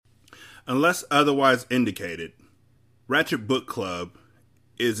Unless otherwise indicated, Ratchet Book Club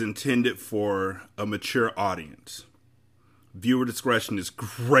is intended for a mature audience. Viewer discretion is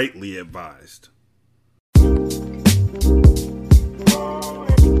greatly advised.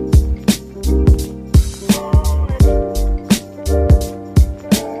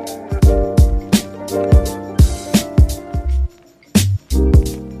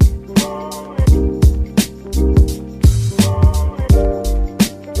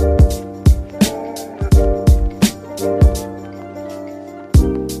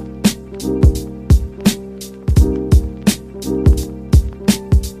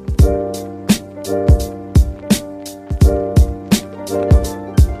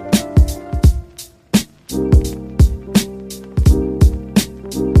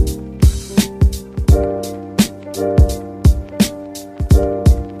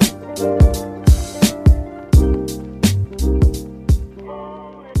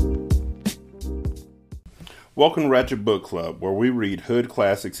 Welcome to Ratchet Book Club, where we read hood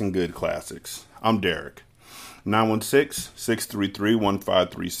classics and good classics. I'm Derek.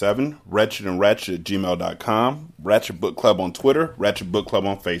 916-633-1537, wretchedandratchet@gmail.com, Ratchet Book Club on Twitter, Ratchet Book Club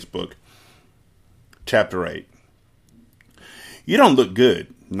on Facebook. Chapter 8. "You don't look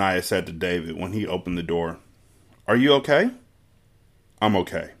good," Naya said to David when he opened the door. "Are you okay?" "I'm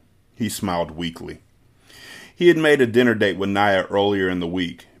okay." He smiled weakly. He had made a dinner date with Naya earlier in the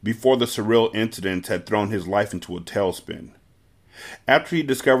week, before the surreal incidents had thrown his life into a tailspin. After he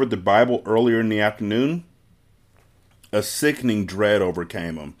discovered the Bible earlier in the afternoon, a sickening dread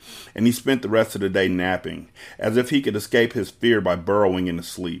overcame him, and he spent the rest of the day napping, as if he could escape his fear by burrowing into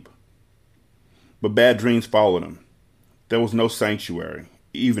sleep. But bad dreams followed him. There was no sanctuary,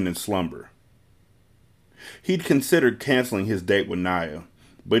 even in slumber. He'd considered canceling his date with Naya,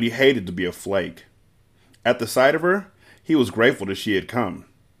 but he hated to be a flake. At the sight of her, he was grateful that she had come.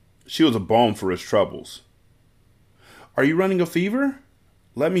 She was a balm for his troubles. "Are you running a fever?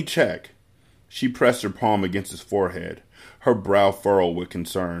 Let me check." She pressed her palm against his forehead, her brow furrowed with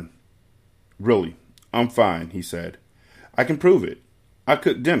concern. "Really, I'm fine," he said. "I can prove it. I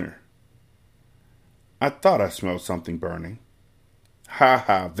cooked dinner." "I thought I smelled something burning." "Ha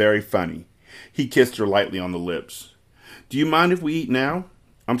ha, very funny." He kissed her lightly on the lips. "Do you mind if we eat now?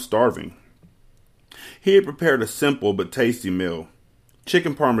 I'm starving." He had prepared a simple but tasty meal.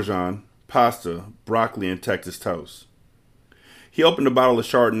 Chicken parmesan, pasta, broccoli, and Texas toast. He opened a bottle of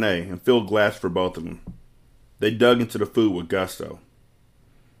Chardonnay and filled a glass for both of them. They dug into the food with gusto.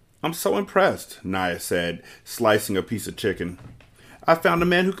 "I'm so impressed," Naya said, slicing a piece of chicken. "I found a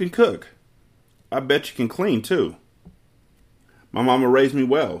man who can cook. I bet you can clean, too." "My mama raised me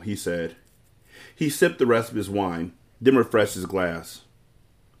well," he said. He sipped the rest of his wine, then refreshed his glass.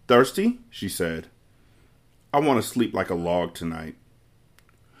 "Thirsty?" she said. "I want to sleep like a log tonight."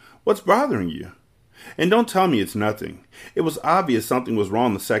 "What's bothering you? And don't tell me it's nothing. It was obvious something was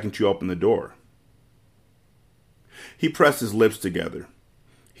wrong the second you opened the door." He pressed his lips together.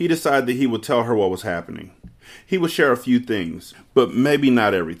 He decided that he would tell her what was happening. He would share a few things, but maybe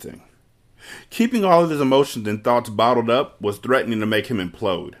not everything. Keeping all of his emotions and thoughts bottled up was threatening to make him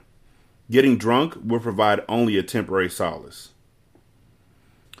implode. Getting drunk would provide only a temporary solace.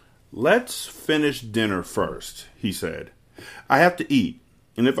 "Let's finish dinner first," he said. "I have to eat,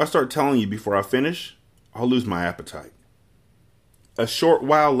 and if I start telling you before I finish, I'll lose my appetite." A short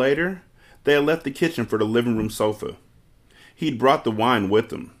while later, they had left the kitchen for the living room sofa. He'd brought the wine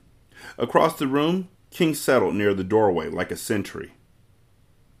with him. Across the room, King settled near the doorway like a sentry.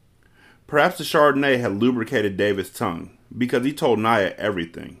 Perhaps the Chardonnay had lubricated David's tongue, because he told Naya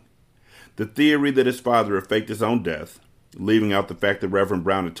everything. The theory that his father had faked his own death, leaving out the fact that Reverend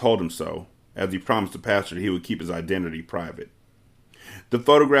Brown had told him so, as he promised the pastor he would keep his identity private. The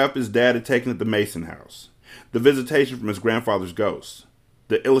photograph his dad had taken at the Mason house, the visitation from his grandfather's ghost,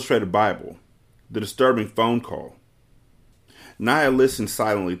 the illustrated Bible, the disturbing phone call. Naya listened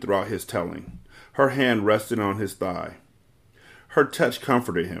silently throughout his telling. Her hand rested on his thigh. Her touch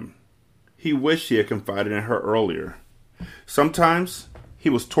comforted him. He wished he had confided in her earlier. Sometimes he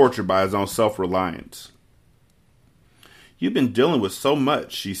was tortured by his own self-reliance. "You've been dealing with so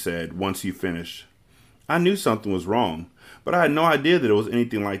much," she said, once he finished. "I knew something was wrong, but I had no idea that it was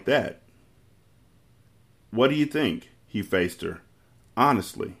anything like that." "What do you think?" He faced her.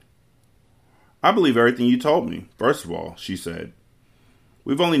 "Honestly." "I believe everything you told me, first of all," she said.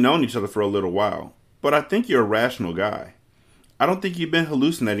 "We've only known each other for a little while, but I think you're a rational guy. I don't think you've been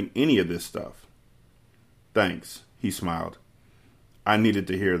hallucinating any of this stuff." "Thanks," he smiled. "I needed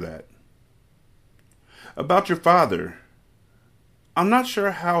to hear that." "About your father. I'm not sure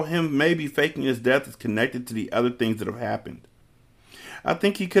how him maybe faking his death is connected to the other things that have happened. I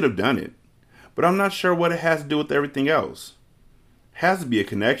think he could have done it, but I'm not sure what it has to do with everything else. Has to be a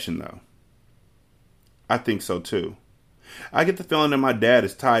connection, though. I think so, too. I get the feeling that my dad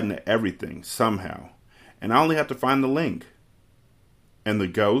is tied into everything, somehow, and I only have to find the link. And the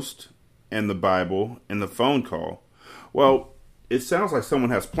ghost, and the Bible, and the phone call. Well, it sounds like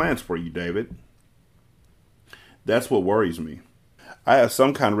someone has plans for you, David. That's what worries me. I have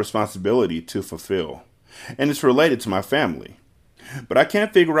some kind of responsibility to fulfill, and it's related to my family. But I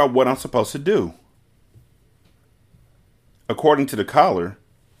can't figure out what I'm supposed to do. According to the caller,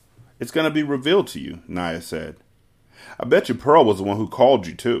 it's going to be revealed to you, Naya said. I bet you Pearl was the one who called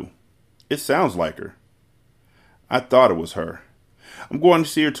you, too. It sounds like her. I thought it was her. I'm going to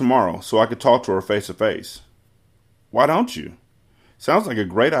see her tomorrow so I could talk to her face to face. Why don't you? Sounds like a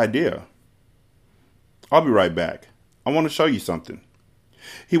great idea. I'll be right back. I want to show you something.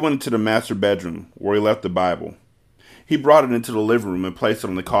 He went into the master bedroom where he left the Bible. He brought it into the living room and placed it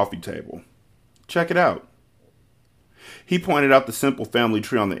on the coffee table. Check it out. He pointed out the simple family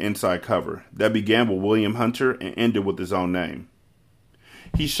tree on the inside cover that began with William Hunter and ended with his own name.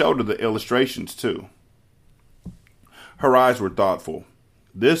 He showed her the illustrations, too. Her eyes were thoughtful.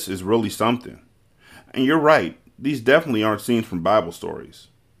 This is really something. And you're right, these definitely aren't scenes from Bible stories.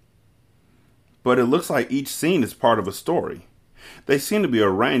 But it looks like each scene is part of a story. They seem to be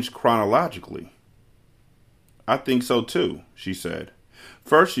arranged chronologically. I think so too, she said.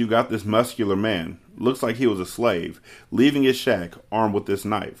 First, you got this muscular man, looks like he was a slave, leaving his shack armed with this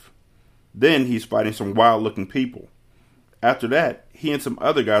knife. Then he's fighting some wild-looking people. After that, he and some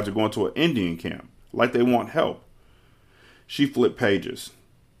other guys are going to an Indian camp, like they want help. She flipped pages.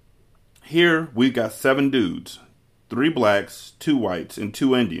 Here, we've got 7 dudes, 3 blacks, 2 whites, and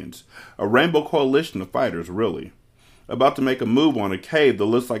 2 Indians. A rainbow coalition of fighters, really. About to make a move on a cave that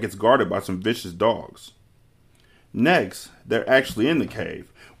looks like it's guarded by some vicious dogs. Next, they're actually in the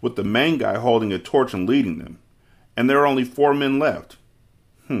cave, with the main guy holding a torch and leading them. And there are only 4 men left.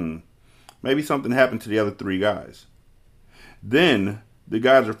 Maybe something happened to the other 3 guys. Then, the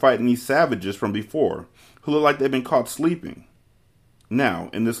guys are fighting these savages from before, who look like they've been caught sleeping. Now,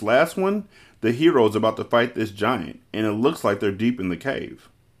 in this last one, the hero is about to fight this giant, and it looks like they're deep in the cave.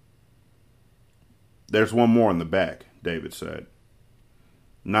 There's one more in the back, David said.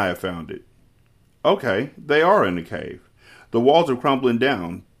 Naya found it. Okay, they are in the cave. The walls are crumbling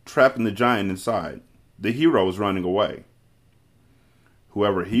down, trapping the giant inside. The hero is running away.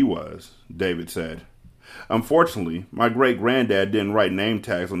 Whoever he was, David said. Unfortunately, my great-granddad didn't write name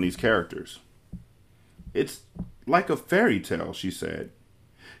tags on these characters. It's like a fairy tale, she said.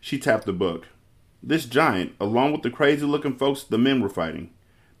 She tapped the book. This giant, along with the crazy-looking folks the men were fighting,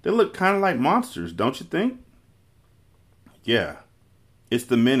 they look kind of like monsters, don't you think? Yeah, it's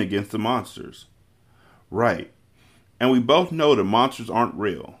the men against the monsters. Right. And we both know that monsters aren't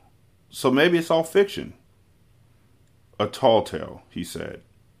real. So maybe it's all fiction. A tall tale, he said.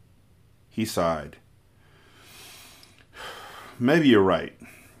 He sighed. Maybe you're right.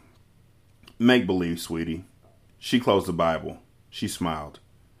 Make-believe, sweetie. She closed the Bible. She smiled.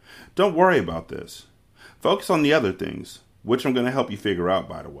 Don't worry about this. Focus on the other things, which I'm going to help you figure out,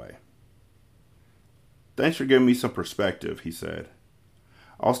 by the way. Thanks for giving me some perspective, he said.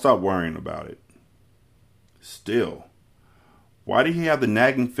 I'll stop worrying about it. Still, why did he have the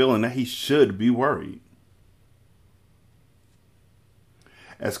nagging feeling that he should be worried?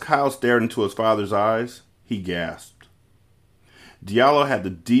 As Kyle stared into his father's eyes, he gasped. Diallo had the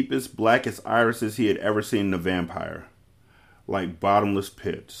deepest, blackest irises he had ever seen in a vampire, like bottomless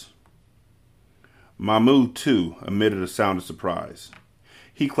pits. Mahmoud, too, emitted a sound of surprise.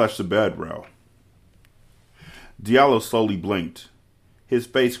 He clutched the bed rail. Diallo slowly blinked. His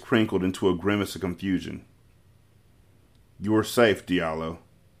face crinkled into a grimace of confusion. You are safe, Diallo,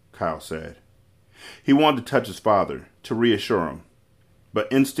 Kyle said. He wanted to touch his father, to reassure him,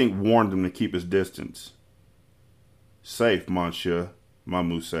 but instinct warned him to keep his distance. Safe, monsieur,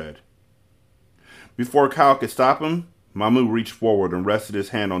 Mahmoud said. Before Kyle could stop him, Mahmoud reached forward and rested his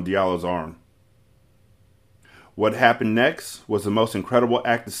hand on Diallo's arm. What happened next was the most incredible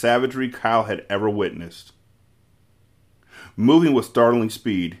act of savagery Kyle had ever witnessed. Moving with startling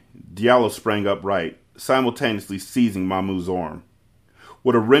speed, Diallo sprang upright, simultaneously seizing Mahmoud's arm.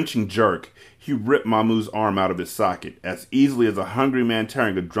 With a wrenching jerk, he ripped Mahmoud's arm out of his socket as easily as a hungry man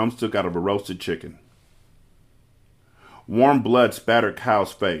tearing a drumstick out of a roasted chicken. Warm blood spattered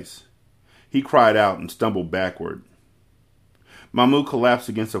Kyle's face. He cried out and stumbled backward. Mahmoud collapsed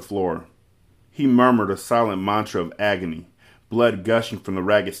against the floor. He murmured a silent mantra of agony, blood gushing from the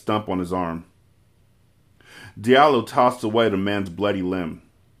ragged stump on his arm. Diallo tossed away the man's bloody limb.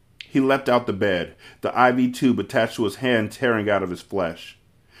 He leapt out the bed, the IV tube attached to his hand tearing out of his flesh.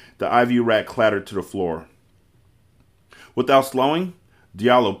 The IV rack clattered to the floor. Without slowing,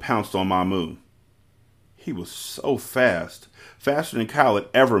 Diallo pounced on Mahmoud. He was so fast, faster than Kyle had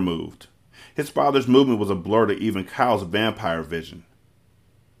ever moved. His father's movement was a blur to even Kyle's vampire vision.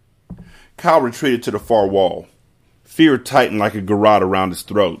 Kyle retreated to the far wall. Fear tightened like a garrote around his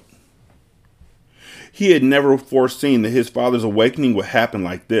throat. He had never foreseen that his father's awakening would happen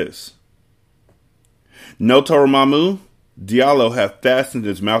like this. No Toro Mahmoud, Diallo had fastened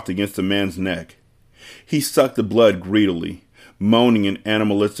his mouth against the man's neck. He sucked the blood greedily, moaning in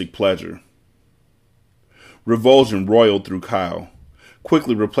animalistic pleasure. Revulsion roiled through Kyle,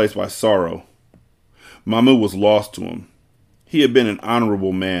 quickly replaced by sorrow. Mahmoud was lost to him. He had been an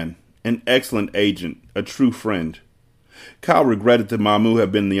honorable man, an excellent agent, a true friend. Kyle regretted that Mahmoud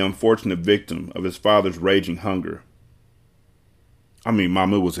had been the unfortunate victim of his father's raging hunger.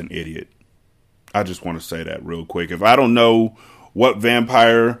 Mahmoud was an idiot. I just want to say that real quick. If I don't know what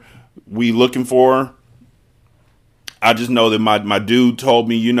vampire we looking for, I just know that my dude told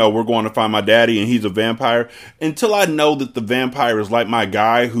me, we're going to find my daddy and he's a vampire. Until I know that the vampire is like my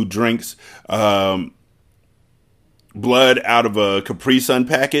guy who drinks blood out of a Capri Sun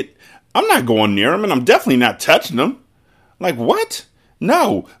packet, I'm not going near him and I'm definitely not touching him. Like, what?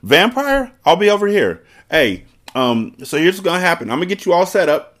 No. Vampire? I'll be over here. Hey, so here's what's going to happen. I'm going to get you all set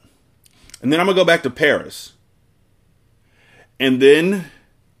up. And then I'm going to go back to Paris. And then,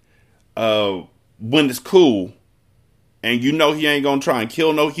 when it's cool, and he ain't going to try and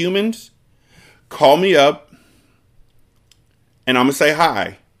kill no humans, call me up, and I'm going to say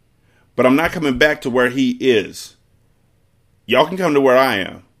hi. But I'm not coming back to where he is. Y'all can come to where I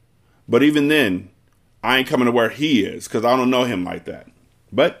am. But even then, I ain't coming to where he is, because I don't know him like that.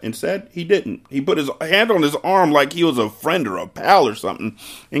 But instead, he didn't. He put his hand on his arm like he was a friend or a pal or something,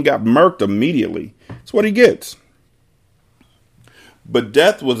 and got murked immediately. That's what he gets. But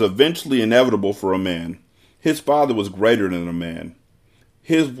death was eventually inevitable for a man. His father was greater than a man.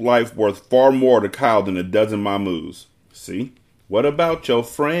 His life worth far more to Kyle than a dozen Mahmouds. See? What about your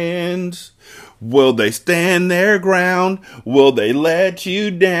friends? Will they stand their ground? Will they let you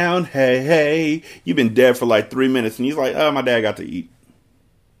down? Hey, hey. You've been dead for like 3 minutes, and he's like, my dad got to eat.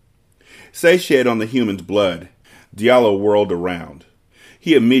 Satiated on the human's blood, Diallo whirled around.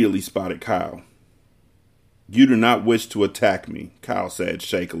 He immediately spotted Kyle. You do not wish to attack me, Kyle said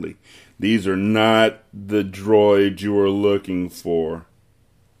shakily. These are not the droids you are looking for.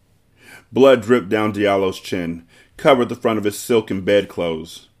 Blood dripped down Diallo's chin, covered the front of his silken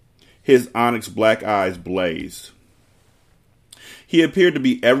bedclothes. His onyx black eyes blazed. He appeared to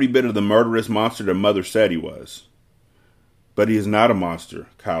be every bit of the murderous monster their mother said he was. But he is not a monster,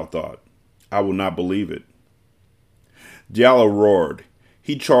 Kyle thought. I will not believe it. Diallo roared.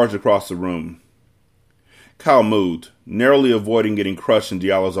 He charged across the room. Kyle moved, narrowly avoiding getting crushed in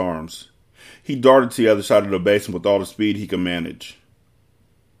Diallo's arms. He darted to the other side of the basin with all the speed he could manage.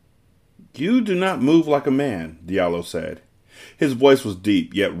 You do not move like a man, Diallo said. His voice was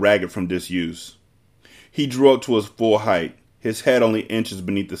deep, yet ragged from disuse. He drew up to his full height, his head only inches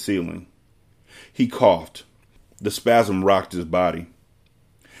beneath the ceiling. He coughed. The spasm rocked his body.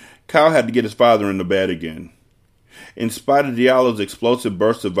 Kyle had to get his father into bed again. In spite of Diallo's explosive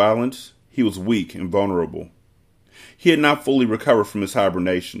bursts of violence, he was weak and vulnerable. He had not fully recovered from his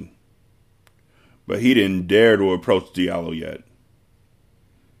hibernation. But he didn't dare to approach Diallo yet.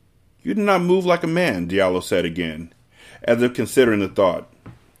 You do not move like a man, Diallo said again, as if considering the thought.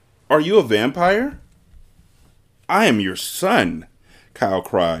 Are you a vampire? I am your son, Kyle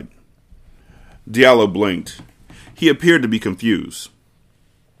cried. Diallo blinked. He appeared to be confused.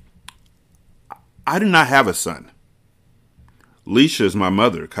 I do not have a son. Leisha is my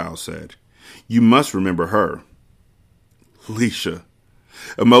mother, Kyle said. You must remember her. Leisha.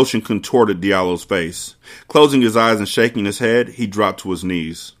 Emotion contorted Diallo's face. Closing his eyes and shaking his head, he dropped to his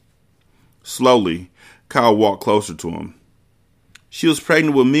knees. Slowly, Kyle walked closer to him. She was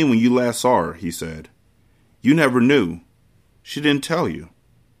pregnant with me when you last saw her, he said. You never knew. She didn't tell you.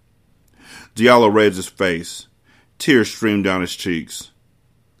 Diallo raised his face. Tears streamed down his cheeks.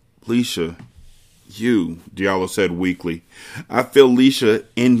 Leisha, you, Diallo said weakly. I feel Leisha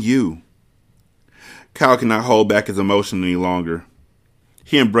in you. Kyle could not hold back his emotion any longer.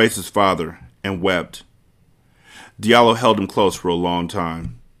 He embraced his father and wept. Diallo held him close for a long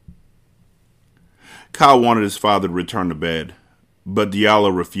time. Kyle wanted his father to return to bed, but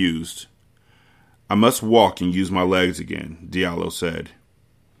Diallo refused. I must walk and use my legs again, Diallo said.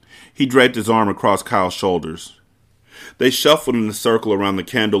 He draped his arm across Kyle's shoulders. They shuffled in a circle around the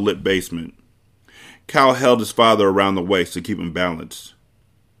candle-lit basement. Kyle held his father around the waist to keep him balanced.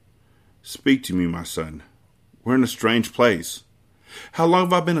 Speak to me, my son. We're in a strange place. How long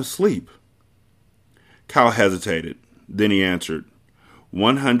have I been asleep? Kyle hesitated. Then he answered,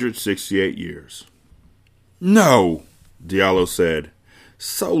 168 years. No, Diallo said.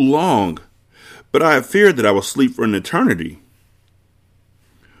 So long. But I had feared that I would sleep for an eternity.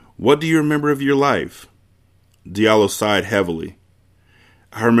 What do you remember of your life? Diallo sighed heavily.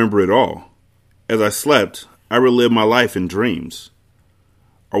 I remember it all. As I slept, I relived my life in dreams.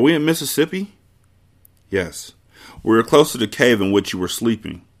 Are we in Mississippi? Yes. We were close to the cave in which you were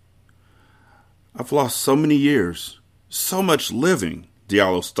sleeping. I've lost so many years. So much living.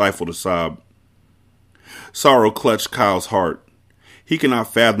 Diallo stifled a sob. Sorrow clutched Kyle's heart. He could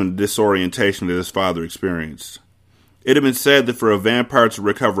not fathom the disorientation that his father experienced. It had been said that for a vampire to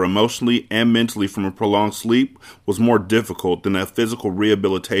recover emotionally and mentally from a prolonged sleep was more difficult than a physical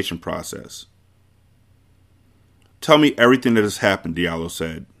rehabilitation process. Tell me everything that has happened, Diallo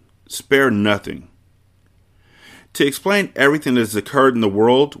said. Spare nothing. To explain everything that has occurred in the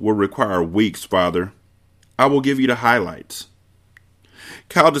world will require weeks, Father. I will give you the highlights.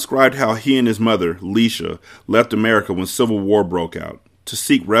 Kyle described how he and his mother, Leisha, left America when Civil War broke out to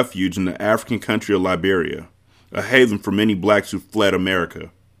seek refuge in the African country of Liberia, a haven for many blacks who fled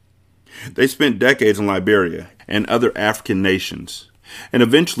America. They spent decades in Liberia and other African nations, and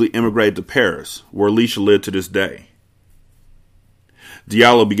eventually immigrated to Paris, where Leisha lived to this day.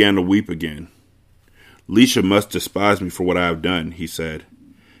 Diallo began to weep again. Leisha must despise me for what I have done, he said.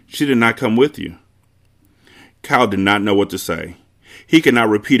 She did not come with you. Kyle did not know what to say. He could not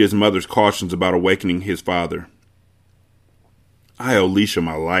repeat his mother's cautions about awakening his father. I owe Leisha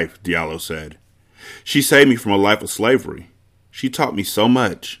my life, Diallo said. She saved me from a life of slavery. She taught me so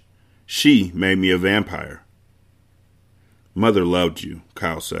much. She made me a vampire. Mother loved you,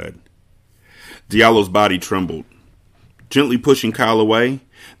 Kyle said. Diallo's body trembled. Gently pushing Kyle away,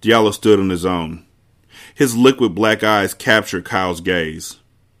 Diallo stood on his own. His liquid black eyes captured Kyle's gaze.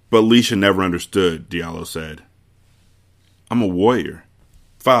 But Leisha never understood, Diallo said. I'm a warrior.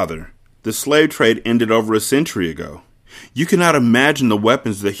 Father, the slave trade ended over a century ago. You cannot imagine the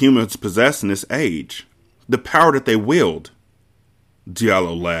weapons that humans possess in this age. The power that they wield.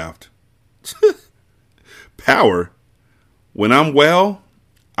 Diallo laughed. Power? When I'm well,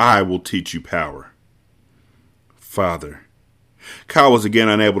 I will teach you power. Father. Kyle was again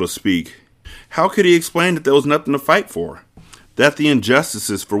unable to speak. How could he explain that there was nothing to fight for? That the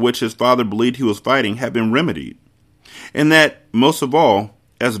injustices for which his father believed he was fighting had been remedied? And that, most of all,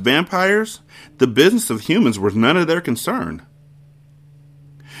 as vampires, the business of humans was none of their concern.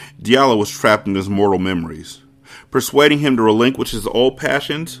 Diallo was trapped in his mortal memories. Persuading him to relinquish his old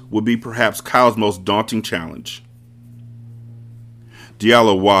passions would be perhaps Kyle's most daunting challenge.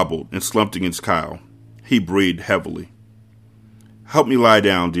 Diallo wobbled and slumped against Kyle. He breathed heavily. Help me lie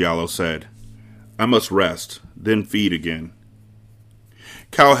down, Diallo said. I must rest, then feed again.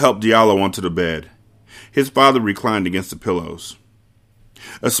 Kyle helped Diallo onto the bed. His father reclined against the pillows.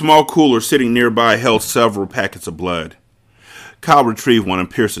 A small cooler sitting nearby held several packets of blood. Kyle retrieved one and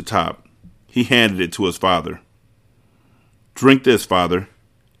pierced the top. He handed it to his father. Drink this, Father.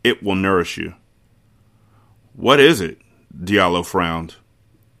 It will nourish you. What is it? Diallo frowned.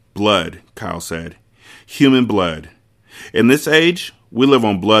 Blood, Kyle said. Human blood. In this age, we live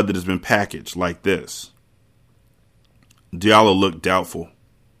on blood that has been packaged like this. Diallo looked doubtful.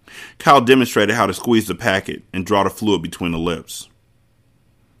 Kyle demonstrated how to squeeze the packet and draw the fluid between the lips.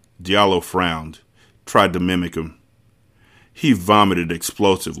 Diallo frowned, tried to mimic him. He vomited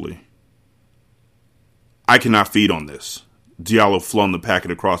explosively. I cannot feed on this. Diallo flung the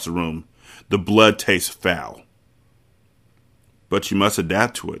packet across the room. The blood tastes foul. But you must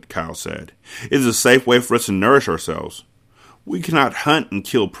adapt to it, Kyle said. It is a safe way for us to nourish ourselves. We cannot hunt and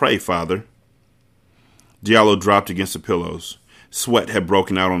kill prey, Father. Diallo dropped against the pillows. Sweat had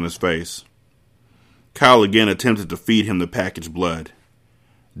broken out on his face. Kyle again attempted to feed him the packaged blood.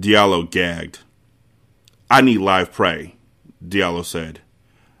 Diallo gagged. I need live prey, Diallo said.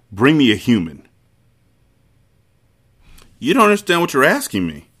 Bring me a human. You don't understand what you're asking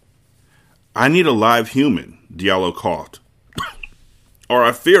me. I need a live human, Diallo coughed. Or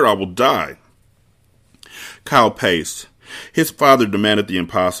I fear I will die. Kyle paced. His father demanded the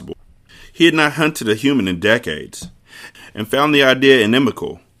impossible. He had not hunted a human in decades, and found the idea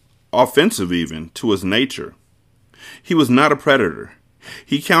inimical, offensive even, to his nature. He was not a predator.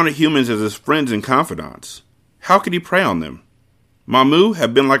 He counted humans as his friends and confidants. How could he prey on them? Mamu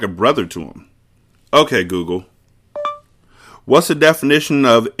had been like a brother to him. Okay, Google. What's the definition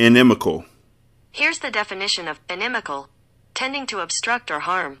of inimical? Here's the definition of inimical. Tending to obstruct or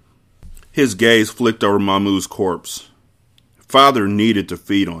harm. His gaze flicked over Mamu's corpse. Father needed to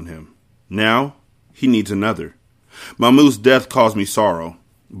feed on him. Now, he needs another. Mahmoud's death caused me sorrow,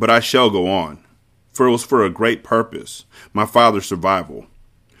 but I shall go on, for it was for a great purpose, my father's survival.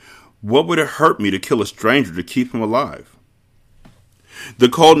 What would it hurt me to kill a stranger to keep him alive? The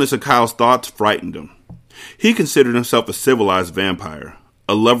coldness of Kyle's thoughts frightened him. He considered himself a civilized vampire,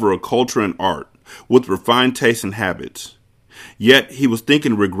 a lover of culture and art, with refined tastes and habits. Yet he was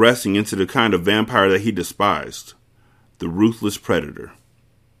thinking of regressing into the kind of vampire that he despised, the ruthless predator.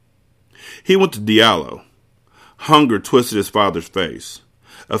 He went to Diallo. Hunger twisted his father's face,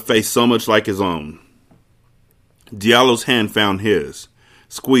 a face so much like his own. Diallo's hand found his,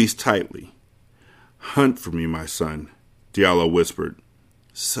 squeezed tightly. "Hunt for me, my son," Diallo whispered.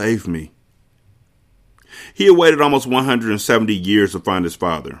 "Save me." He had waited almost 170 years to find his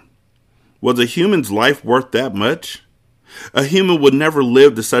father. Was a human's life worth that much? A human would never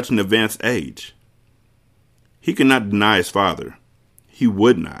live to such an advanced age. He could not deny his father. He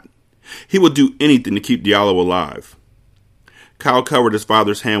would not. He would do anything to keep Diallo alive. Kyle covered his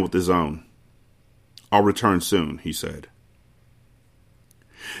father's hand with his own. "I'll return soon," he said.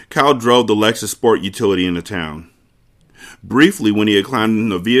 Kyle drove the Lexus Sport utility into town. Briefly, when he had climbed in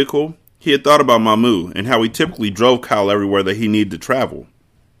the vehicle, he had thought about Mahmoud and how he typically drove Kyle everywhere that he needed to travel.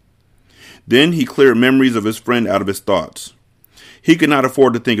 Then he cleared memories of his friend out of his thoughts. He could not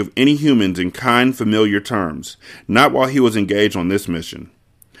afford to think of any humans in kind, familiar terms, not while he was engaged on this mission.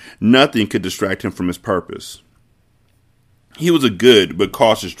 Nothing could distract him from his purpose. He was a good but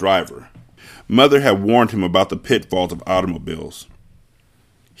cautious driver. Mother had warned him about the pitfalls of automobiles.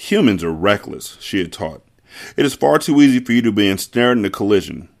 Humans are reckless, she had taught. It is far too easy for you to be ensnared in a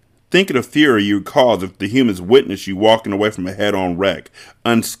collision. Think of the fear you would cause if the humans witnessed you walking away from a head-on wreck,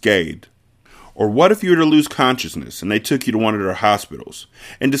 unscathed. Or what if you were to lose consciousness and they took you to one of their hospitals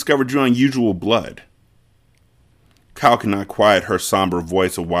and discovered your unusual blood? Kyle could not quiet her somber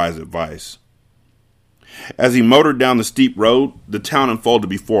voice of wise advice. As he motored down the steep road, the town unfolded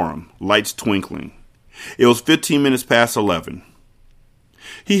before him, lights twinkling. It was 15 minutes past 11.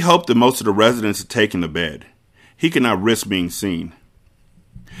 He hoped that most of the residents had taken to bed. He could not risk being seen.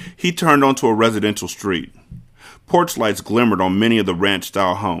 He turned onto a residential street. Porch lights glimmered on many of the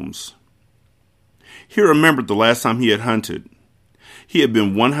ranch-style homes. He remembered the last time he had hunted. He had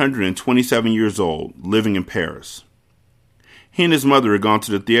been 127 years old, living in Paris. He and his mother had gone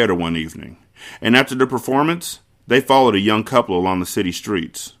to the theater one evening, and after the performance, they followed a young couple along the city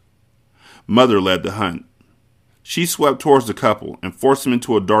streets. Mother led the hunt. She swept towards the couple and forced them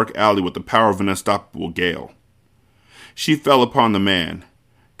into a dark alley with the power of an unstoppable gale. She fell upon the man.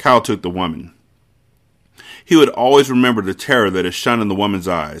 Kyle took the woman. He would always remember the terror that had shone in the woman's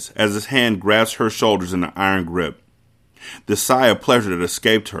eyes as his hand grasped her shoulders in an iron grip. The sigh of pleasure that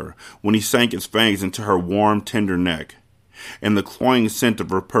escaped her when he sank his fangs into her warm, tender neck, and the cloying scent of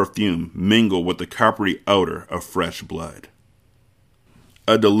her perfume mingled with the coppery odor of fresh blood.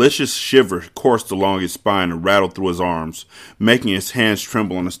 A delicious shiver coursed along his spine and rattled through his arms, making his hands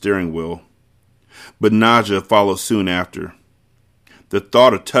tremble on the steering wheel. But nausea followed soon after. The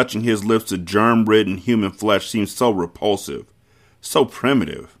thought of touching his lips to germ-ridden human flesh seemed so repulsive, so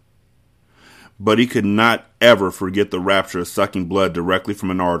primitive. But he could not ever forget the rapture of sucking blood directly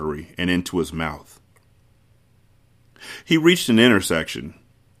from an artery and into his mouth. He reached an intersection.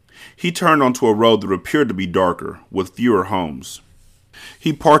 He turned onto a road that appeared to be darker, with fewer homes.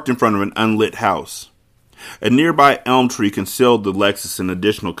 He parked in front of an unlit house. A nearby elm tree concealed the Lexus in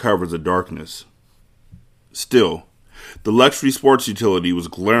additional covers of darkness. Still, the luxury sports utility was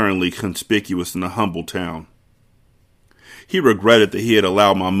glaringly conspicuous in the humble town. He regretted that he had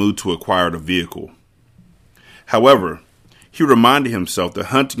allowed Mahmoud to acquire the vehicle. However, he reminded himself that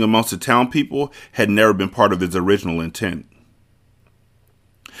hunting amongst the town people had never been part of his original intent.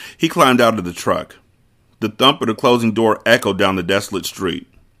 He climbed out of the truck. The thump of the closing door echoed down the desolate street.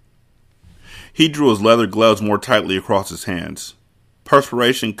 He drew his leather gloves more tightly across his hands.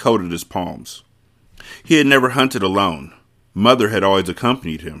 Perspiration coated his palms. He had never hunted alone. Mother had always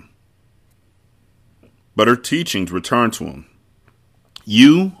accompanied him. But her teachings returned to him.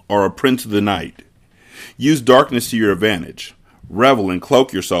 You are a prince of the night. Use darkness to your advantage. Revel and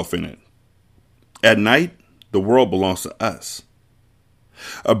cloak yourself in it. At night, the world belongs to us.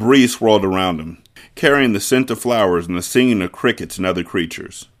 A breeze swirled around him, carrying the scent of flowers and the singing of crickets and other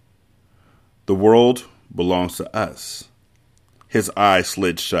creatures. The world belongs to us. His eyes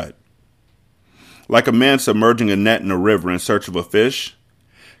slid shut. Like a man submerging a net in a river in search of a fish,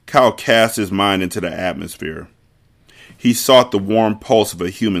 Kyle cast his mind into the atmosphere. He sought the warm pulse of a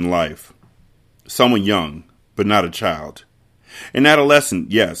human life. Someone young, but not a child. An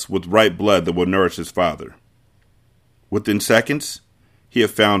adolescent, yes, with right blood that would nourish his father. Within seconds, he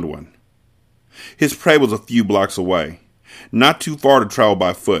had found one. His prey was a few blocks away, not too far to travel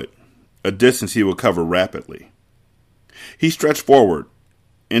by foot, a distance he would cover rapidly. He stretched forward.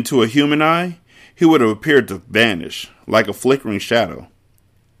 Into a human eye, he would have appeared to vanish, like a flickering shadow.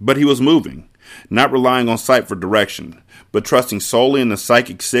 But he was moving, not relying on sight for direction, but trusting solely in the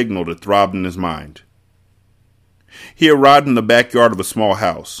psychic signal that throbbed in his mind. He arrived in the backyard of a small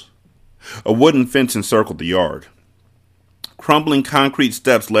house. A wooden fence encircled the yard. Crumbling concrete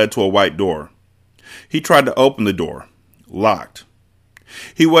steps led to a white door. He tried to open the door. Locked.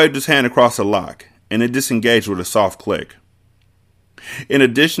 He waved his hand across the lock, and it disengaged with a soft click. In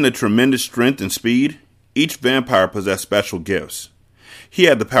addition to tremendous strength and speed, each vampire possessed special gifts. He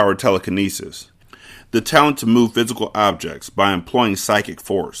had the power of telekinesis, the talent to move physical objects by employing psychic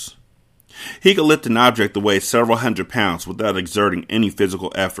force. He could lift an object that weighed several hundred pounds without exerting any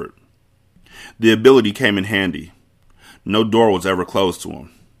physical effort. The ability came in handy. No door was ever closed to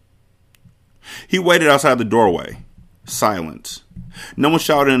him. He waited outside the doorway. Silence. No one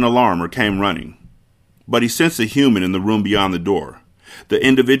shouted an alarm or came running. But he sensed a human in the room beyond the door, the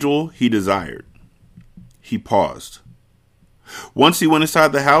individual he desired. He paused. Once he went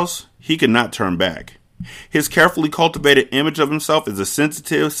inside the house, he could not turn back. His carefully cultivated image of himself as a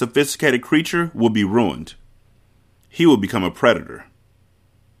sensitive, sophisticated creature would be ruined. He would become a predator.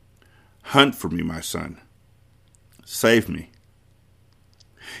 Hunt for me, my son. Save me.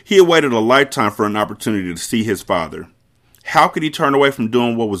 He had waited a lifetime for an opportunity to see his father. How could he turn away from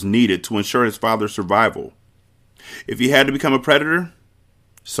doing what was needed to ensure his father's survival? If he had to become a predator,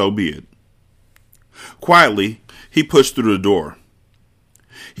 so be it. Quietly, he pushed through the door.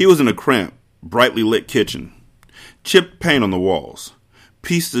 He was in a cramped, brightly lit kitchen. Chipped paint on the walls.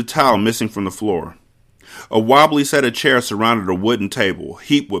 Pieces of tile missing from the floor. A wobbly set of chairs surrounded a wooden table,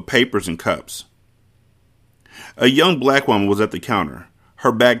 heaped with papers and cups. A young black woman was at the counter,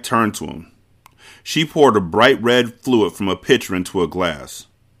 her back turned to him. She poured a bright red fluid from a pitcher into a glass.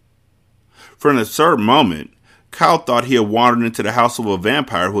 For an absurd moment, Kyle thought he had wandered into the house of a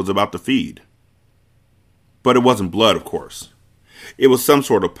vampire who was about to feed. But it wasn't blood, of course. It was some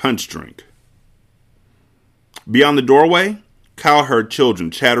sort of punch drink. Beyond the doorway, Kyle heard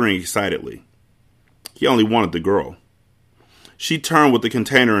children chattering excitedly. He only wanted the girl. She turned with the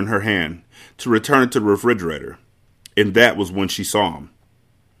container in her hand to return it to the refrigerator, and that was when she saw him.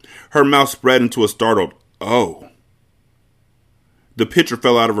 Her mouth spread into a startled, "Oh." The pitcher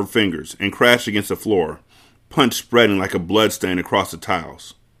fell out of her fingers and crashed against the floor, punch spreading like a blood stain across the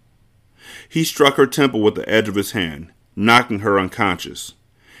tiles. He struck her temple with the edge of his hand, knocking her unconscious.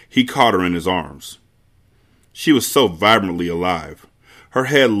 He caught her in his arms. She was so vibrantly alive, her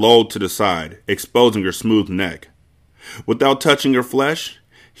head lolled to the side, exposing her smooth neck. Without touching her flesh,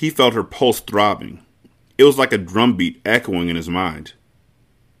 he felt her pulse throbbing. It was like a drumbeat echoing in his mind.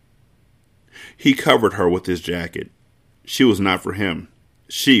 He covered her with his jacket. She was not for him.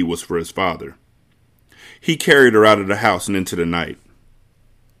 She was for his father. He carried her out of the house and into the night.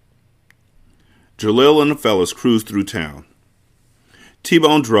 Jalil and the fellas cruised through town.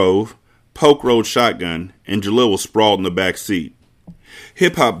 T-Bone drove, Poke rode shotgun, and Jalil was sprawled in the back seat.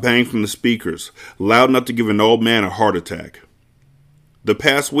 Hip-hop banged from the speakers, loud enough to give an old man a heart attack. The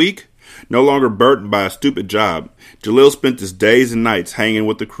past week, no longer burdened by a stupid job, Jalil spent his days and nights hanging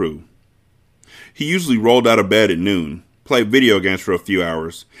with the crew. He usually rolled out of bed at noon, played video games for a few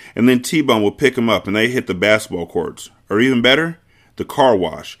hours, and then T-Bone would pick him up and they hit the basketball courts, or even better, the car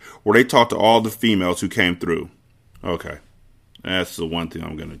wash, where they talked to all the females who came through. Okay, that's the one thing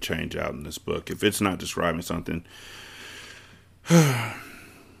I'm going to change out in this book. If it's not describing something.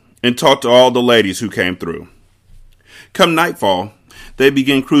 And talked to all the ladies who came through. Come nightfall, they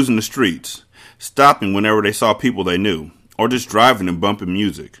began cruising the streets, stopping whenever they saw people they knew, or just driving and bumping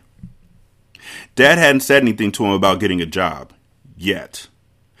music. Dad hadn't said anything to him about getting a job. Yet.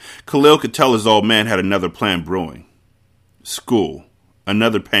 Khalil could tell his old man had another plan brewing. School,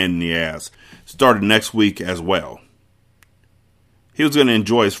 another pain in the ass, started next week as well. He was going to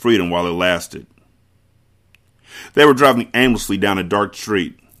enjoy his freedom while it lasted. They were driving aimlessly down a dark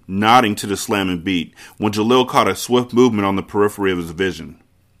street, nodding to the slamming beat, when Jalil caught a swift movement on the periphery of his vision,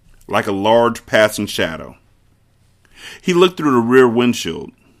 like a large passing shadow. He looked through the rear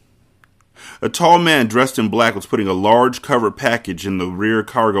windshield. A tall man dressed in black was putting a large covered package in the rear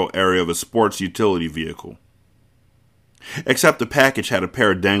cargo area of a sports utility vehicle. Except the package had a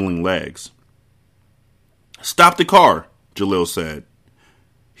pair of dangling legs. "Stop the car," Jalil said.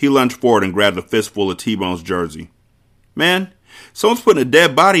 He lunged forward and grabbed a fistful of T-Bone's jersey. "Man, someone's putting a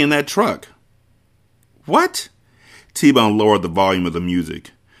dead body in that truck." "What?" T-Bone lowered the volume of the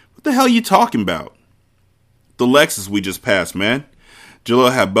music. "What the hell are you talking about?" "The Lexus we just passed, man.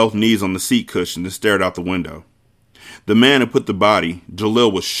 Jalil had both knees on the seat cushion and stared out the window. The man who put the body,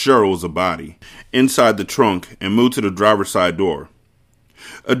 Jalil was sure it was a body, inside the trunk and moved to the driver's side door.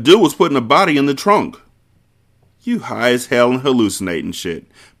 A dude was putting a body in the trunk. You high as hell and hallucinating shit,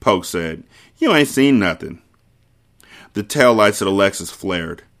 Polk said. You ain't seen nothing. The taillights of the Lexus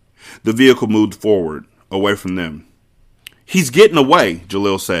flared. The vehicle moved forward, away from them. He's getting away,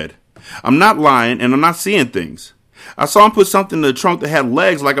 Jalil said. I'm not lying and I'm not seeing things. I saw him put something in the trunk that had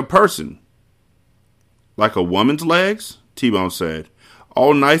legs like a person. Like a woman's legs? T-Bone said.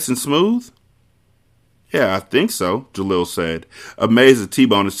 All nice and smooth? Yeah, I think so, Jalil said, amazed that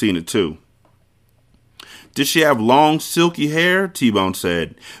T-Bone had seen it too. Did she have long, silky hair? T-Bone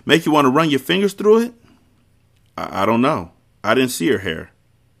said. Make you want to run your fingers through it? I don't know. I didn't see her hair.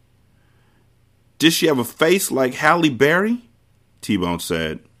 Did she have a face like Halle Berry? T-Bone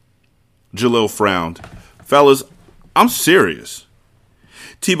said. Jalil frowned. Fellas, I'm serious.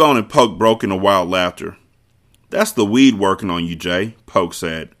 T-Bone and Polk broke into wild laughter. That's the weed working on you, Jay, Polk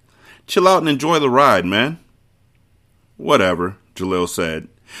said. Chill out and enjoy the ride, man. Whatever, Jalil said.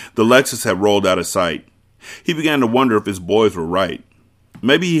 The Lexus had rolled out of sight. He began to wonder if his boys were right.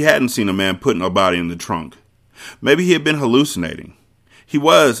 Maybe he hadn't seen a man putting a body in the trunk. Maybe he had been hallucinating. He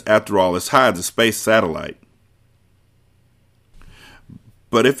was, after all, as high as a space satellite.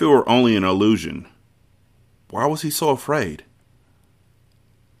 But if it were only an illusion, why was he so afraid?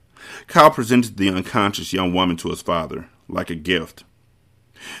 Kyle presented the unconscious young woman to his father, like a gift.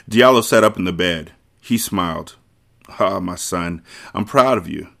 Diallo sat up in the bed. He smiled. Ah, my son, I'm proud of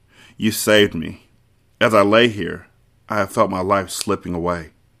you. You saved me. As I lay here, I have felt my life slipping away.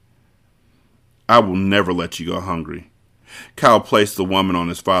 I will never let you go hungry. Kyle placed the woman on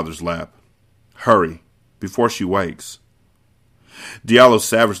his father's lap. Hurry, before she wakes. Diallo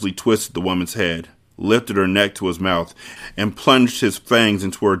savagely twisted the woman's head, lifted her neck to his mouth, and plunged his fangs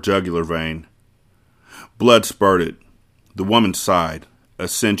into her jugular vein. Blood spurted. The woman sighed, a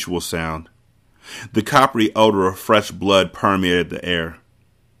sensual sound. The coppery odor of fresh blood permeated the air.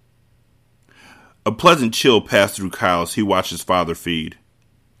 A pleasant chill passed through Kyle as he watched his father feed.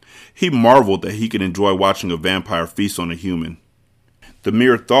 He marveled that he could enjoy watching a vampire feast on a human. The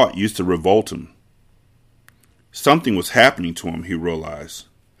mere thought used to revolt him. Something was happening to him, he realized.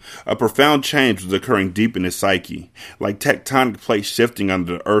 A profound change was occurring deep in his psyche, like tectonic plates shifting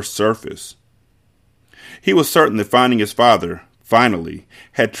under the Earth's surface. He was certain that finding his father, finally,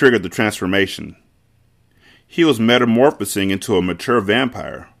 had triggered the transformation. He was metamorphosing into a mature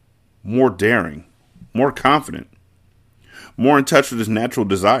vampire, more daring, more confident, more in touch with his natural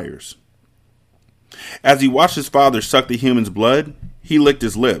desires. As he watched his father suck the human's blood, he licked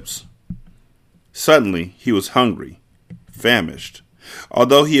his lips. Suddenly, he was hungry, famished,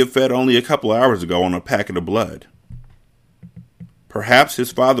 although he had fed only a couple hours ago on a packet of blood. Perhaps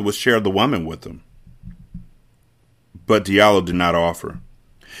his father would share the woman with him. But Diallo did not offer.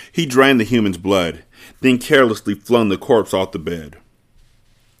 He drained the human's blood, then carelessly flung the corpse off the bed.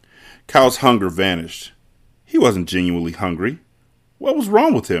 Kyle's hunger vanished. He wasn't genuinely hungry. What was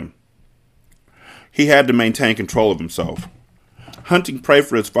wrong with him? He had to maintain control of himself. Hunting prey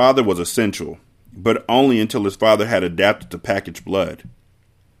for his father was essential, but only until his father had adapted to packaged blood.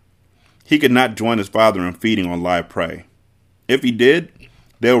 He could not join his father in feeding on live prey. If he did,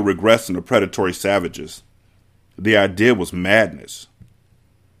 they would regress into predatory savages. The idea was madness.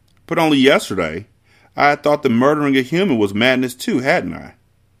 But only yesterday, I had thought that murdering a human was madness too, hadn't I?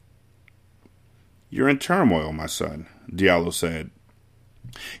 You're in turmoil, my son, Diallo said.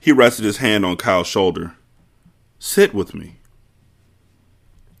 He rested his hand on Kyle's shoulder. Sit with me.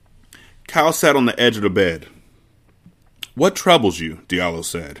 Kyle sat on the edge of the bed. What troubles you? Diallo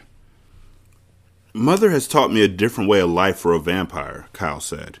said. Mother has taught me a different way of life for a vampire, Kyle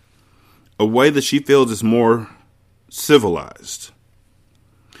said. A way that she feels is more civilized.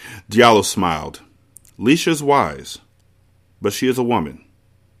 Diallo smiled. Leisha is wise, but she is a woman.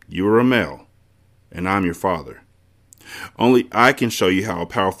 You are a male, and I'm your father. Only I can show you how a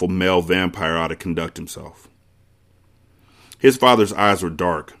powerful male vampire ought to conduct himself. His father's eyes were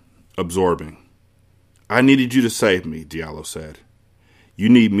dark, absorbing. I needed you to save me, Diallo said. You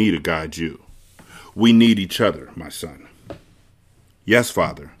need me to guide you. We need each other, my son. Yes,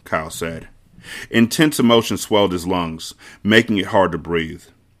 father, Kyle said. Intense emotion swelled his lungs, making it hard to breathe.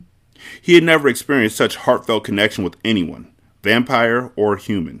 He had never experienced such heartfelt connection with anyone, vampire or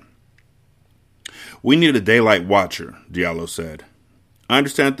human. We need a daylight watcher, Diallo said. I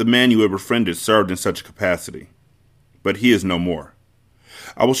understand that the man you had befriended served in such a capacity, but he is no more.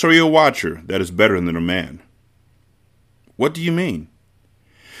 I will show you a watcher that is better than a man. What do you mean?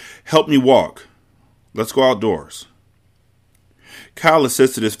 Help me walk. Let's go outdoors. Kyle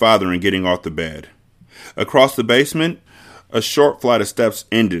assisted his father in getting off the bed. Across the basement, a short flight of steps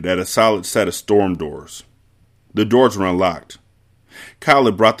ended at a solid set of storm doors. The doors were unlocked. Kyle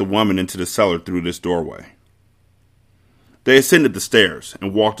had brought the woman into the cellar through this doorway. They ascended the stairs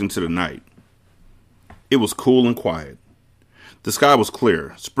and walked into the night. It was cool and quiet. The sky was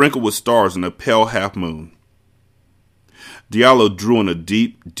clear, sprinkled with stars and a pale half moon. Diallo drew in a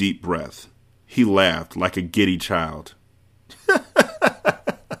deep, deep breath. He laughed like a giddy child.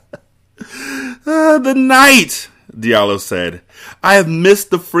 The night, Diallo said. I have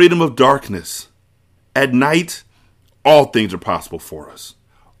missed the freedom of darkness. At night, all things are possible for us.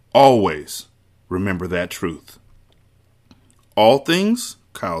 Always remember that truth. All things?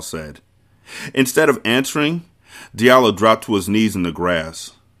 Kyle said. Instead of answering, Diallo dropped to his knees in the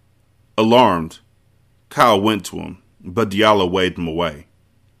grass. Alarmed, Kyle went to him, but Diallo waved him away.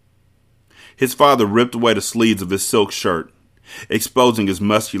 His father ripped away the sleeves of his silk shirt, exposing his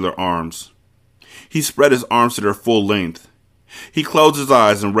muscular arms. He spread his arms to their full length. He closed his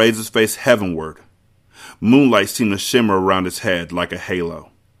eyes and raised his face heavenward. Moonlight seemed to shimmer around his head like a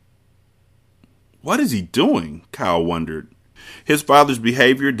halo. What is he doing? Kyle wondered. His father's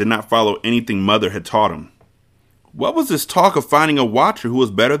behavior did not follow anything Mother had taught him. What was this talk of finding a watcher who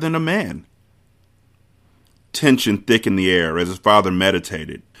was better than a man? Tension thickened the air as his father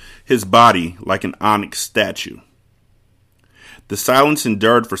meditated, his body like an onyx statue. The silence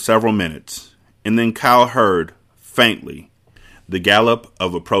endured for several minutes, and then Kyle heard, faintly, the gallop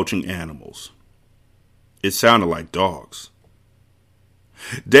of approaching animals. It sounded like dogs.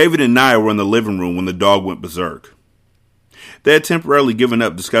 David and Nia were in the living room when the dog went berserk. They had temporarily given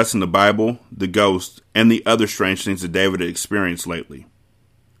up discussing the Bible, the ghost, and the other strange things that David had experienced lately.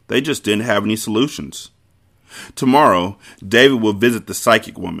 They just didn't have any solutions. Tomorrow, David will visit the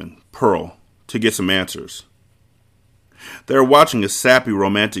psychic woman, Pearl, to get some answers. They were watching a sappy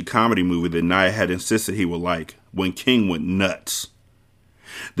romantic comedy movie that Nia had insisted he would like when King went nuts.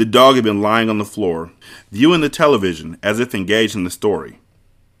 The dog had been lying on the floor, viewing the television as if engaged in the story.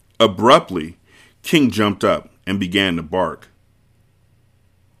 Abruptly, King jumped up and began to bark.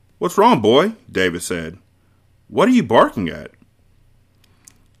 "What's wrong, boy?" David said. "What are you barking at?"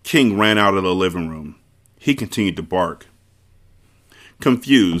 King ran out of the living room. He continued to bark.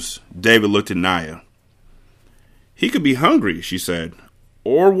 Confused, David looked at Nia. "He could be hungry," she said,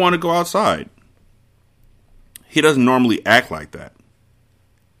 "or want to go outside. He doesn't normally act like that."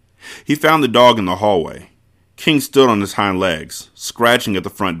 He found the dog in the hallway. King stood on his hind legs, scratching at the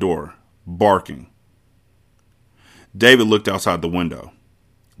front door, barking. David looked outside the window.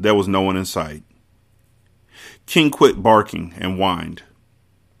 There was no one in sight. King quit barking and whined.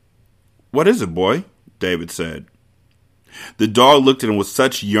 "What is it, boy?" David said. The dog looked at him with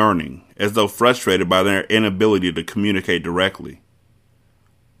such yearning, as though frustrated by their inability to communicate directly.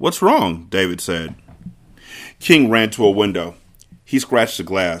 "What's wrong?" David said. King ran to a window. He scratched the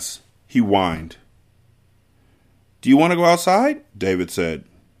glass. He whined. "Do you want to go outside?" David said.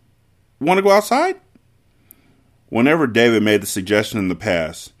 "Want to go outside?" Whenever David made the suggestion in the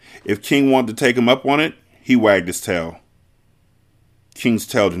past, if King wanted to take him up on it, he wagged his tail. King's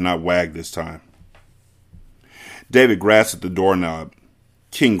tail did not wag this time. David grasped at the doorknob.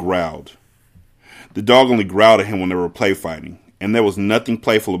 King growled. The dog only growled at him when they were play fighting, and there was nothing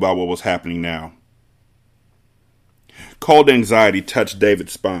playful about what was happening now. Cold anxiety touched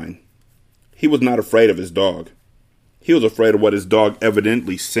David's spine. He was not afraid of his dog. He was afraid of what his dog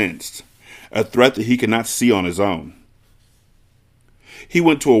evidently sensed, a threat that he could not see on his own. He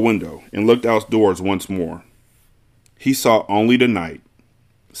went to a window and looked outdoors once more. He saw only the night,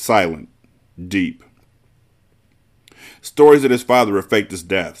 silent, deep. Stories that his father had faked his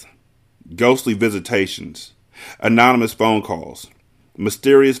death, ghostly visitations, anonymous phone calls,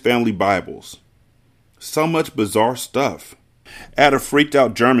 mysterious family Bibles. So much bizarre stuff. Add a freaked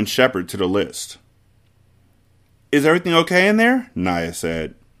out German shepherd to the list. "Is everything okay in there?" Nia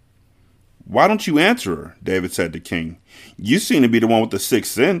said. "Why don't you answer her?" David said to King. "You seem to be the one with the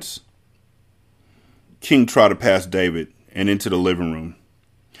sixth sense." King trotted past David and into the living room.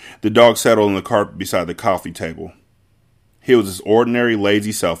 The dog settled on the carpet beside the coffee table. He was his ordinary,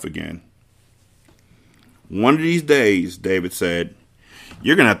 lazy self again. "One of these days," David said,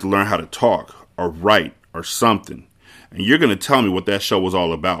 "you're going to have to learn how to talk, or write, or something, and you're going to tell me what that show was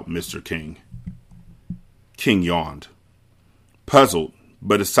all about, Mr. King." King yawned. Puzzled,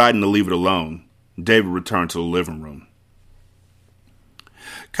 but deciding to leave it alone, David returned to the living room.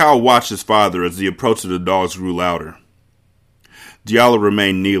 Kyle watched his father as the approach of the dogs grew louder. Diallo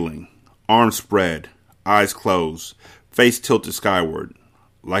remained kneeling, arms spread, eyes closed, face tilted skyward,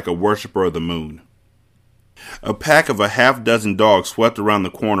 like a worshiper of the moon. A pack of a half-dozen dogs swept around the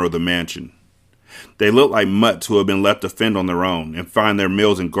corner of the mansion. They looked like mutts who had been left to fend on their own and find their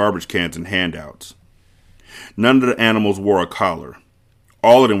meals in garbage cans and handouts. None of the animals wore a collar.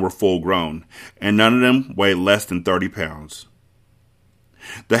 All of them were full-grown, and none of them weighed less than 30 pounds.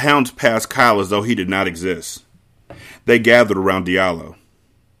 The hounds passed Kyle as though he did not exist. They gathered around Diallo.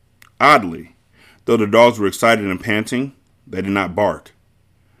 Oddly, though the dogs were excited and panting, they did not bark.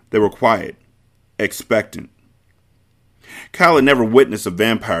 They were quiet, expectant. Kyle had never witnessed a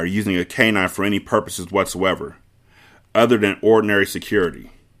vampire using a canine for any purposes whatsoever, other than ordinary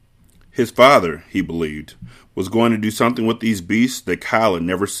security. His father, he believed, was going to do something with these beasts that Kyle had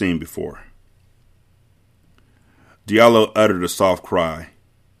never seen before. Diallo uttered a soft cry.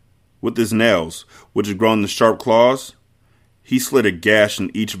 With his nails, which had grown into sharp claws, he slit a gash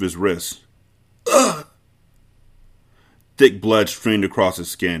in each of his wrists. Ugh! Thick blood streamed across his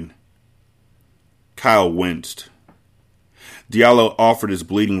skin. Kyle winced. Diallo offered his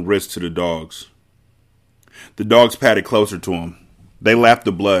bleeding wrist to the dogs. The dogs padded closer to him. They lapped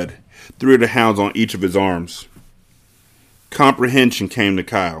the blood, 3 of the hounds on each of his arms. Comprehension came to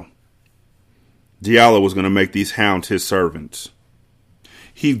Kyle. Diallo was going to make these hounds his servants.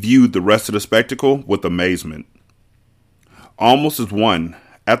 He viewed the rest of the spectacle with amazement. Almost as one,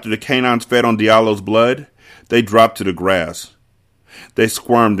 after the canines fed on Diallo's blood, they dropped to the grass. They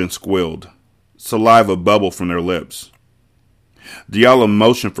squirmed and squealed. Saliva bubbled from their lips. Diallo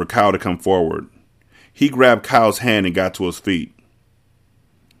motioned for Kyle to come forward. He grabbed Kyle's hand and got to his feet.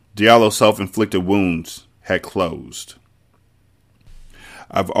 Diallo's self-inflicted wounds had closed.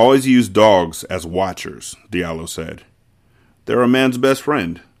 I've always used dogs as watchers, Diallo said. They're a man's best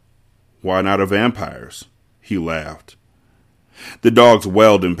friend. Why not a vampire's? He laughed. The dogs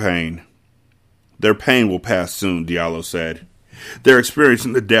wailed in pain. Their pain will pass soon, Diallo said. They're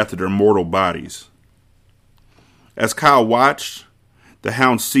experiencing the death of their mortal bodies. As Kyle watched, the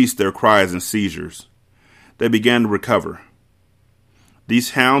hounds ceased their cries and seizures. They began to recover.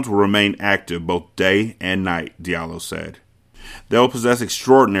 These hounds will remain active both day and night, Diallo said. They'll possess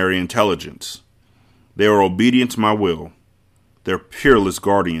extraordinary intelligence. They are obedient to my will. They're peerless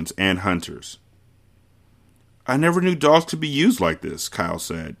guardians and hunters. I never knew dogs could be used like this, Kyle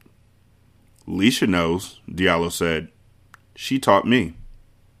said. Leisha knows, Diallo said. She taught me.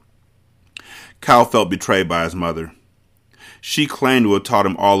 Kyle felt betrayed by his mother. She claimed to have taught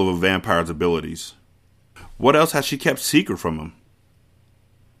him all of a vampire's abilities. What else had she kept secret from him?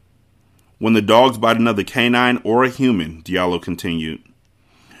 When the dogs bite another canine or a human, Diallo continued,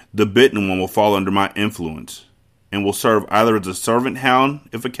 the bitten one will fall under my influence and will serve either as a servant hound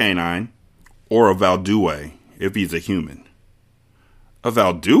if a canine or a Valdue if he's a human. A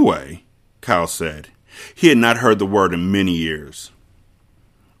Valdue? Kyle said. He had not heard the word in many years.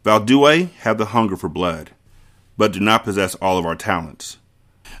 Valdue have the hunger for blood, but do not possess all of our talents.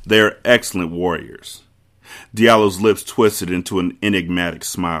 They are excellent warriors. Diallo's lips twisted into an enigmatic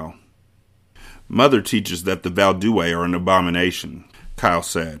smile. Mother teaches that the Valdue are an abomination, Kyle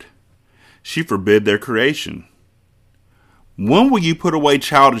said. She forbid their creation. When will you put away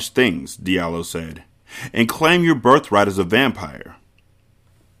childish things, Diallo said, and claim your birthright as a vampire?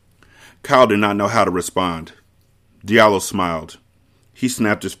 Kyle did not know how to respond. Diallo smiled. He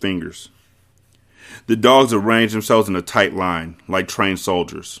snapped his fingers. The dogs arranged themselves in a tight line, like trained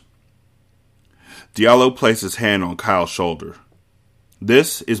soldiers. Diallo placed his hand on Kyle's shoulder.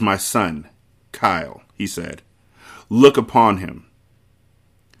 This is my son, Kyle, he said. Look upon him.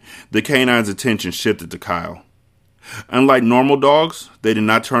 The canine's attention shifted to Kyle. Unlike normal dogs, they did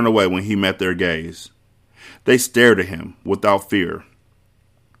not turn away when he met their gaze. They stared at him without fear.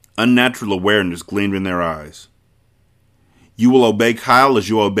 Unnatural awareness gleamed in their eyes. You will obey Kyle as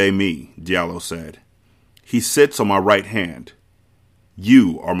you obey me, Diallo said. He sits on my right hand.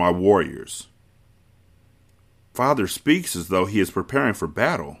 You are my warriors. Father speaks as though he is preparing for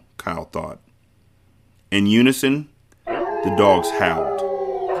battle, Kyle thought. In unison, the dogs howled.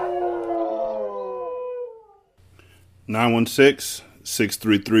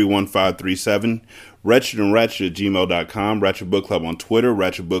 916-633-1537, wretchedandratchet@gmail.com, Ratchet Book Club on Twitter,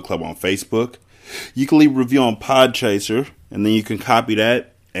 Ratchet Book Club on Facebook. You can leave a review on Podchaser, and then you can copy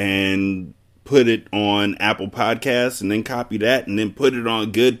that and put it on Apple Podcasts, and then copy that, and then put it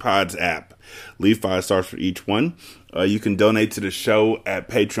on Good Pods app. Leave 5 stars for each one. You can donate to the show at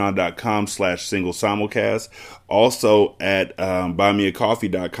patreon.com/single simulcast. Also at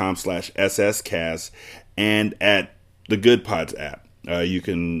buymeacoffee.com/sscast, and at the Good Pods app. You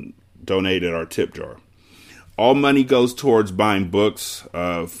can donate at our tip jar. All money goes towards buying books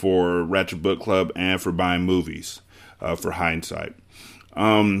for Ratchet Book Club and for buying movies for Hindsight.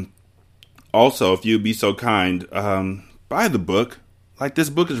 Also, if you'd be so kind, buy the book. Like,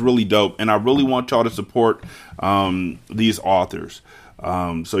 this book is really dope, and I really want y'all to support these authors.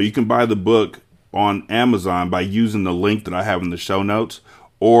 So you can buy the book on Amazon by using the link that I have in the show notes,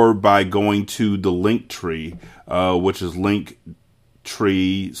 or by going to the link tree, which is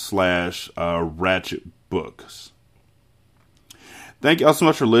linktree/Ratchet Books. Thank y'all so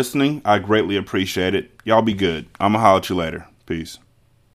much for listening. I greatly appreciate it. Y'all be good. I'm going to holler at you later. Peace.